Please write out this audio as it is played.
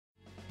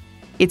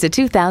It's a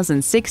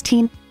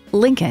 2016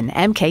 Lincoln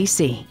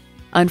MKC.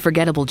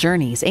 Unforgettable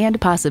journeys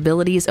and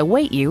possibilities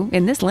await you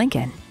in this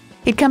Lincoln.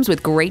 It comes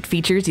with great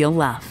features you'll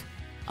love: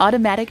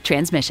 automatic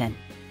transmission,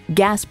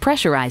 gas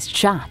pressurized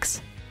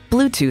shocks,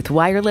 Bluetooth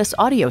wireless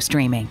audio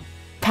streaming,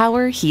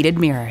 power heated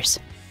mirrors,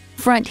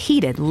 front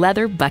heated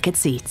leather bucket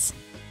seats,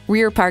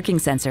 rear parking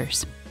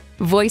sensors,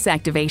 voice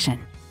activation,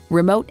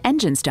 remote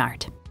engine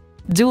start,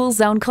 dual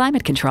zone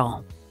climate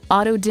control,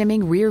 auto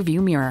dimming rear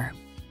view mirror,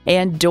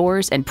 and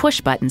doors and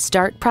push button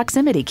start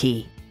proximity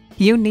key.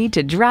 You need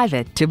to drive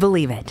it to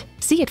believe it.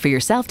 See it for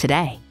yourself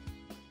today.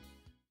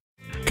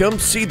 Come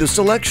see the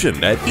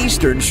selection at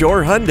Eastern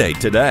Shore Hyundai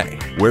today.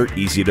 We're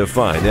easy to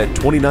find at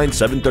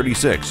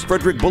 29736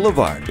 Frederick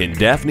Boulevard in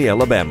Daphne,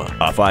 Alabama,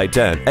 off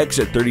I-10,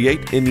 exit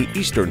 38 in the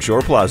Eastern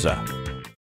Shore Plaza.